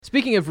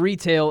Speaking of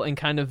retail and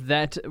kind of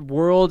that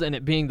world and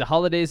it being the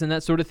holidays and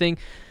that sort of thing,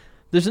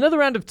 there's another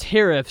round of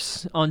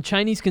tariffs on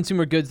Chinese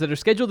consumer goods that are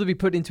scheduled to be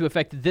put into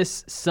effect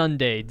this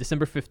Sunday,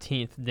 December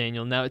 15th,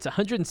 Daniel. Now, it's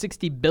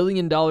 $160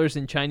 billion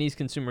in Chinese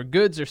consumer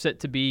goods are set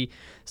to be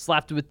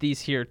slapped with these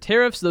here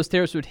tariffs. Those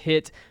tariffs would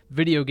hit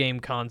video game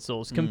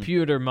consoles,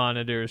 computer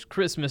monitors,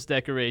 Christmas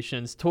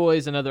decorations,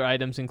 toys, and other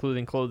items,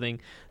 including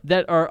clothing,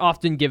 that are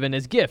often given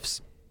as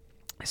gifts.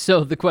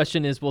 So the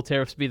question is, will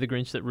tariffs be the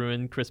Grinch that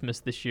ruined Christmas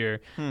this year?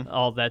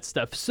 All that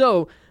stuff.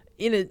 So,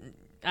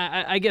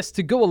 I guess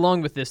to go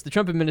along with this, the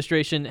Trump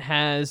administration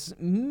has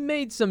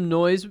made some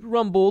noise,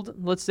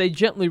 let's say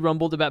gently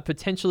rumbled, about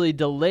potentially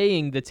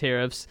delaying the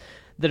tariffs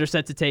that are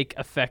set to take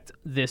effect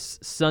this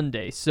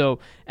Sunday. So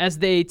as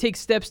they take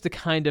steps to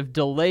kind of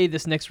delay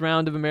this next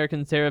round of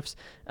American tariffs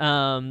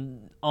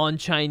on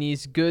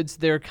Chinese goods,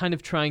 they're kind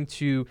of trying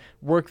to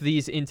work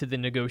these into the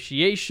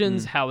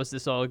negotiations. How is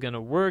this all going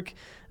to work?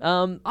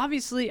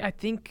 Obviously, I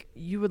think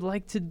you would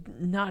like to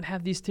not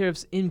have these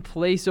tariffs in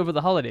place over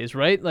the holidays,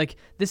 right? Like,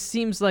 this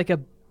seems like a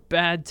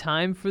bad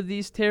time for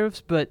these tariffs,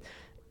 but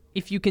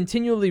if you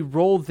continually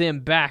roll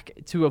them back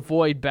to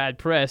avoid bad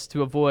press,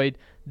 to avoid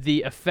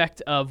the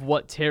effect of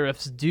what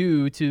tariffs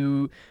do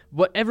to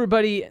what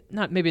everybody,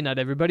 maybe not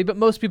everybody, but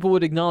most people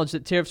would acknowledge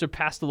that tariffs are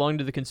passed along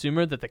to the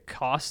consumer, that the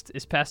cost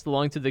is passed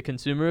along to the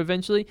consumer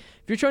eventually.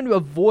 If you're trying to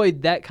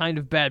avoid that kind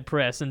of bad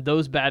press and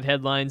those bad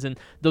headlines and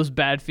those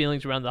bad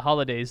feelings around the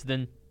holidays,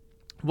 then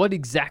what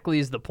exactly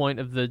is the point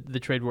of the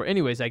trade war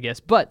anyways, I guess?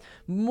 But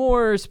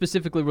more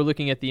specifically, we're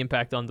looking at the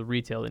impact on the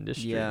retail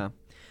industry.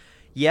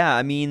 Yeah,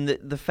 I mean,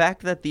 the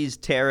fact that these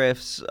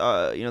tariffs,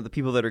 the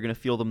people that are going to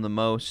feel them the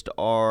most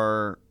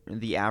are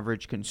the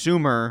average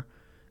consumer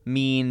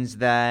means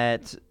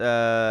that,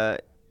 I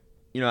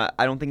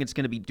don't think it's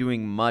going to be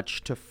doing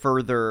much to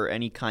further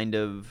any kind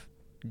of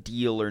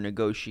deal or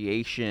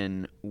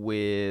negotiation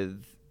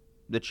with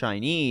the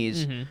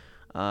Chinese,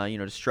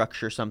 to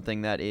structure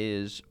something that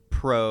is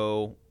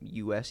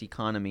pro-U.S.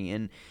 economy.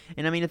 And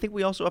I mean, I think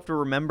we also have to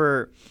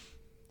remember,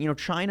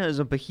 China is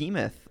a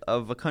behemoth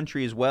of a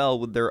country as well,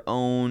 with their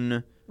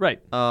own,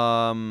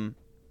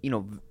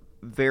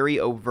 very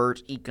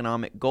overt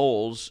economic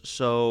goals.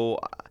 So,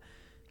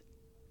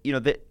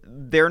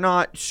 they're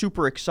not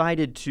super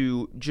excited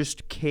to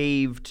just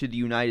cave to the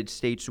United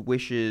States'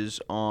 wishes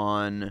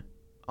on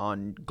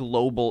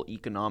global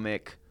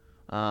economic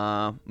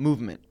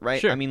movement,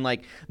 right? Sure. I mean,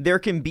 like, there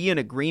can be an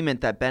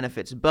agreement that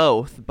benefits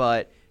both,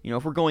 but,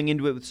 if we're going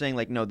into it with saying,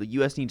 like, no, the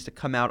U.S. needs to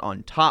come out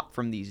on top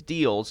from these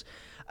deals,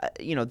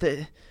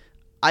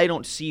 I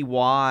don't see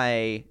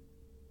why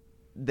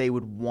they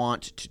would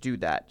want to do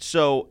that.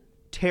 So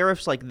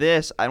tariffs like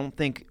this, I don't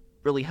think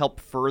really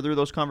help further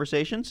those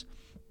conversations.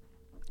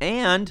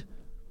 And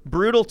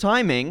brutal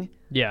timing.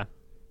 Yeah.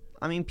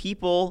 I mean,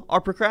 people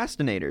are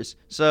procrastinators.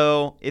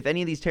 So if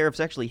any of these tariffs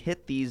actually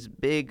hit these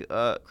big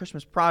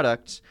Christmas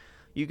products,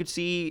 you could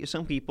see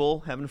some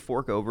people having to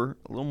fork over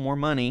a little more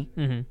money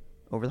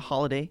over the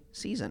holiday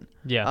season.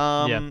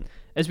 Yeah.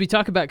 As we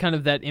talk about kind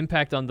of that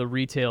impact on the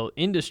retail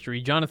industry,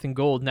 Jonathan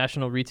Gold,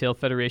 National Retail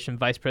Federation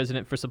Vice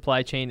President for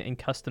Supply Chain and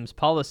Customs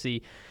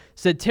Policy,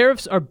 said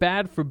tariffs are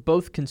bad for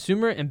both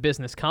consumer and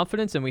business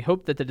confidence, and we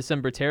hope that the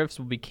December tariffs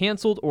will be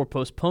canceled or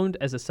postponed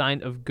as a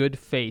sign of good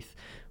faith.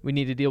 We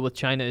need to deal with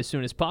China as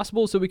soon as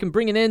possible so we can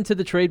bring an end to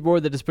the trade war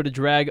that has put a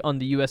drag on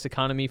the U.S.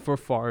 economy for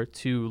far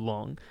too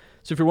long.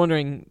 So if you're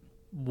wondering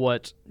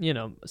what,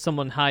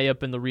 someone high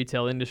up in the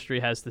retail industry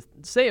has to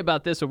say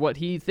about this or what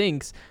he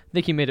thinks, I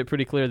think he made it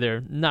pretty clear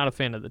they're not a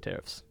fan of the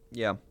tariffs.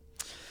 Yeah,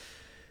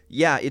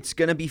 it's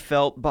going to be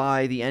felt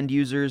by the end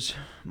users,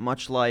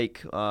 much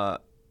like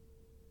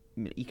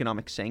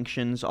economic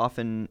sanctions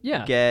often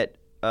get,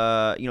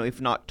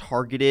 if not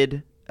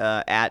targeted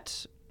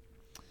at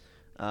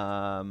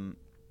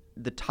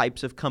the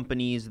types of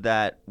companies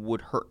that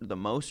would hurt the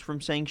most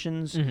from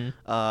sanctions.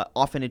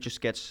 Often it just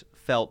gets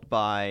felt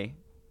by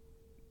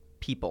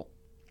people,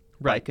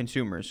 by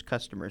consumers,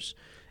 customers,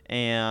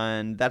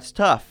 and that's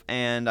tough.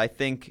 And I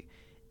think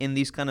in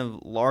these kind of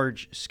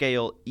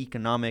large-scale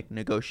economic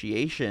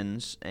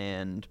negotiations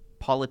and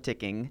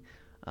politicking,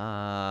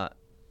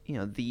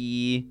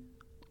 the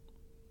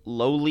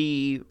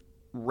lowly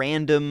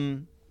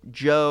random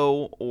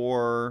Joe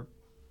or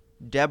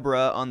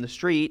Deborah on the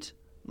street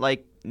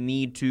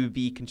need to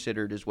be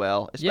considered as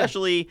well,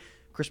 especially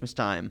Christmas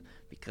time,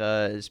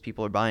 because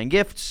people are buying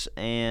gifts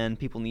and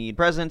people need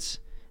presents.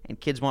 And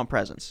kids want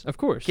presents. Of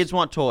course. Kids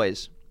want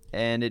toys.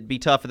 And it'd be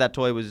tough if that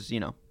toy was,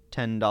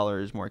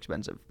 $10 more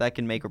expensive. That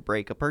can make or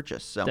break a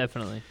purchase. So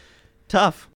definitely. Tough.